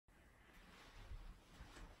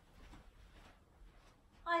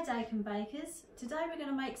Bacon Bakers. Today we're going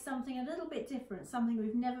to make something a little bit different, something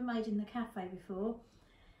we've never made in the cafe before,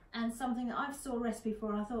 and something that I've saw a recipe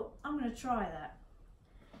for and I thought I'm going to try that.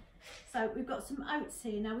 So we've got some oats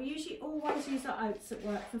here. Now we usually always use our oats at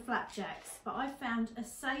work for flapjacks, but I found a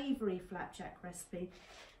savoury flapjack recipe.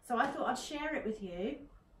 So I thought I'd share it with you.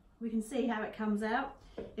 We can see how it comes out.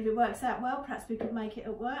 If it works out well, perhaps we could make it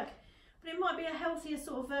at work. But it might be a healthier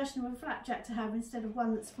sort of version of a flapjack to have instead of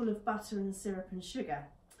one that's full of butter and syrup and sugar.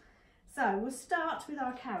 So we'll start with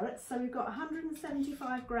our carrots. So we've got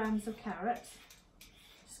 175 grams of carrot.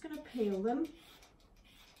 Just going to peel them.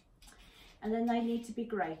 And then they need to be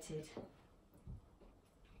grated.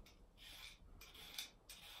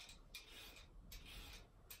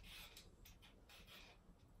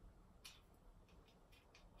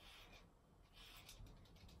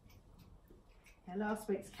 They're last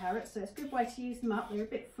week's carrots, so it's a good way to use them up. They're a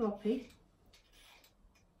bit floppy.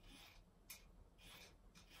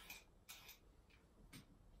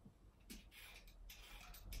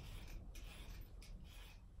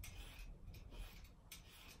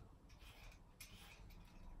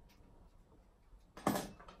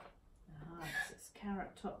 It's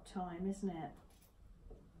carrot top time, isn't it?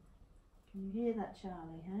 Can you hear that,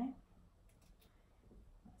 Charlie, hey?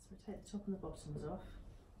 So we'll take the top and the bottoms off.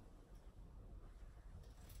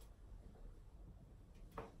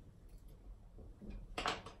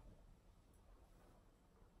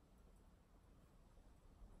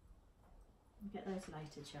 We'll get those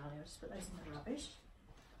later, Charlie. I'll just put those in the rubbish.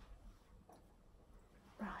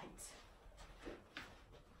 Right.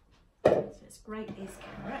 So let's grate these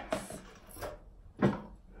carrots.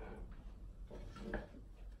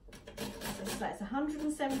 So that's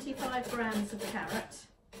 175 grams of carrot,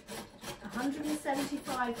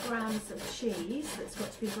 175 grams of cheese that's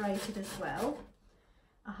got to be grated as well,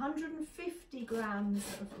 150 grams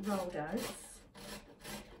of rolled oats,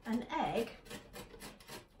 an egg,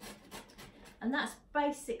 and that's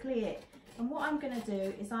basically it. And what I'm going to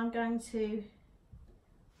do is I'm going to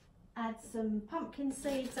add some pumpkin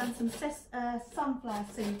seeds and some sunflower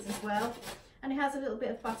seeds as well, and it has a little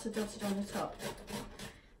bit of butter dotted on the top.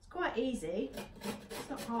 Quite easy, it's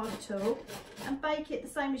not hard at all, and bake it the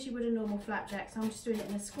same as you would a normal flapjack. So I'm just doing it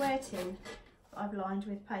in a square tin that I've lined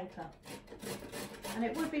with paper. And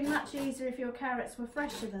it would be much easier if your carrots were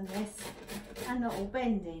fresher than this and not all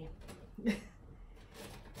bendy. Because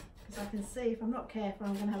I can see if I'm not careful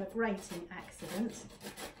I'm going to have a grating accident.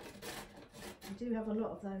 We do have a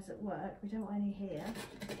lot of those at work, we don't want any here.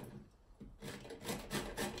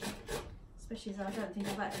 Especially as I don't think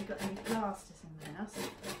I've actually got any plasters in the house.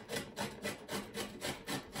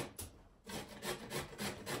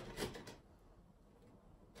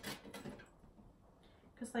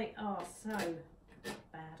 Because they are so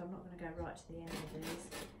bad, I'm not going to go right to the end of these.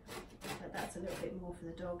 But that's a little bit more for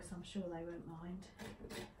the dogs, I'm sure they won't mind.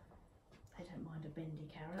 They don't mind a bendy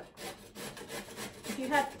carrot. If you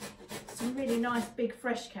had some really nice big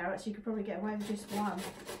fresh carrots, you could probably get away with just one.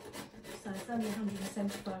 So it's only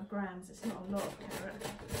 175 grams, it's not a lot of carrot.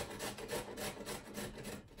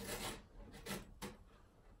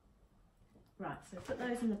 Right, so put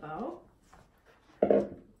those in the bowl. So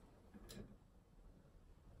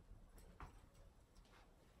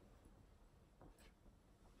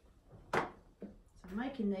I'm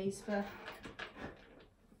making these for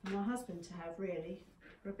my husband to have, really,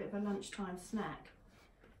 for a bit of a lunchtime snack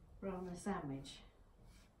rather than a sandwich.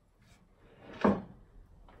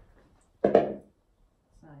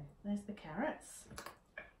 So there's the carrots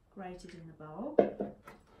grated in the bowl.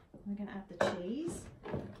 We're going to add the cheese.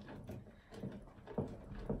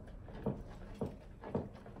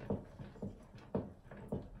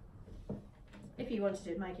 If you wanted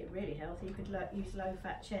to make it really healthy, you could use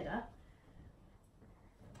low-fat cheddar.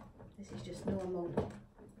 This is just normal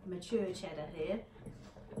mature cheddar here.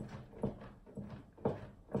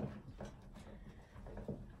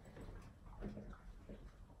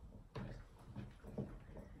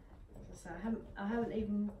 I haven't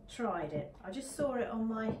even tried it. I just saw it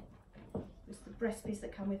on it's the recipes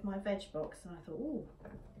that come with my veg box, and I thought, oh,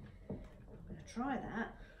 I'm going to try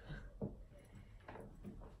that.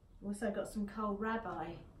 Also got some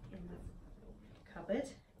kohlrabi in the cupboard,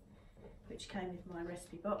 which came with my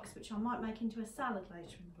recipe box, which I might make into a salad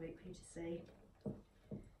later in the week for you to see.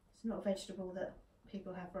 It's not a vegetable that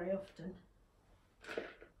people have very often.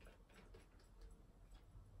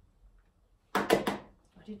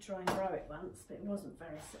 I did try and grow it once, but it wasn't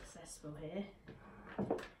very successful here.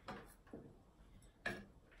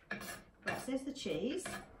 Right, so there's the cheese.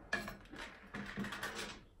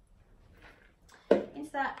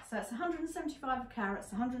 Into that, so it's 175 of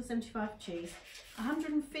carrots, 175 of cheese,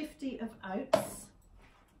 150 of oats,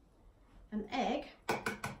 an egg.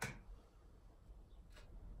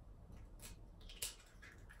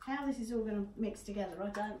 How this is all going to mix together, I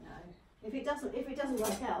don't know. If it doesn't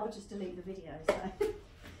work out, I'll just delete the video. So,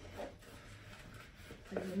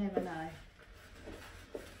 but you never know.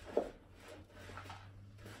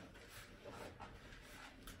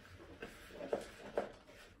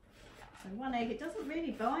 So one egg, it doesn't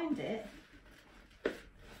really bind it.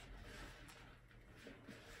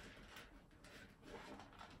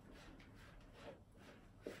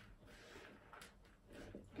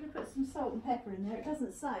 Put some salt and pepper in there. It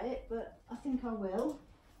doesn't say it, but I think I will.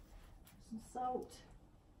 Some salt.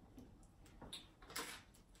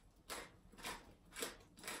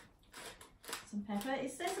 Some pepper.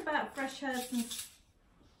 It says about fresh herbs, and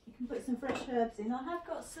you can put some fresh herbs in. I have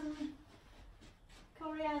got some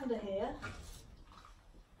coriander here,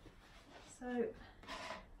 so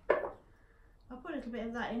I'll put a little bit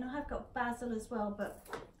of that in. I have got basil as well, but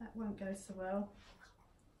that won't go so well.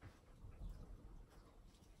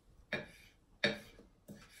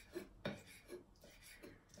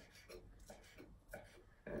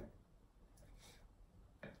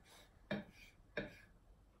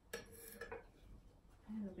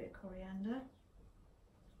 Coriander.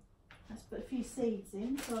 Let's put a few seeds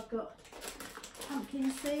in. So I've got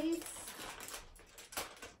pumpkin seeds,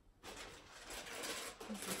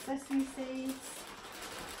 some sesame seeds.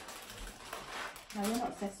 No, they're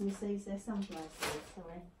not sesame seeds, they're sunflower seeds,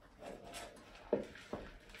 sorry.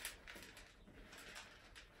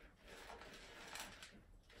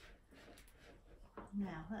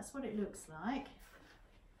 Now, that's what it looks like.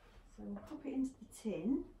 So we'll pop it into the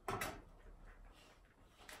tin.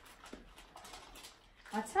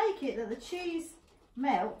 I take it that the cheese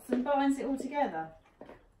melts and binds it all together.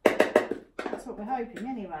 That's what we're hoping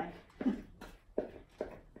anyway. Let's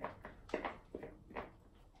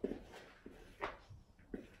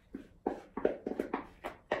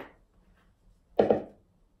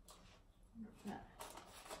get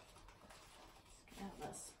out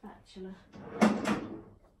that spatula.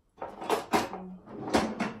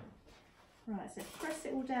 Right, so press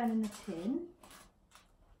it all down in the tin.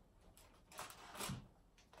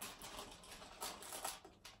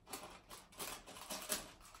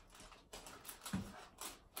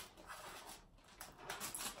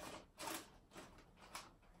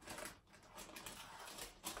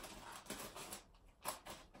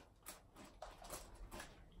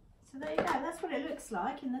 So there you go, that's what it looks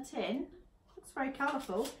like in the tin. Looks very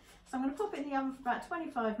colourful. So I'm going to pop it in the oven for about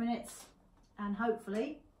 25 minutes and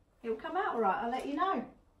hopefully it will come out alright. I'll let you know.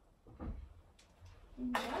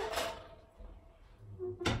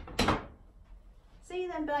 See you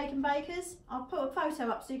then, bacon bakers. I'll put a photo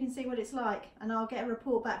up so you can see what it's like and I'll get a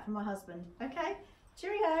report back from my husband. Okay,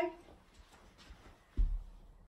 cheerio.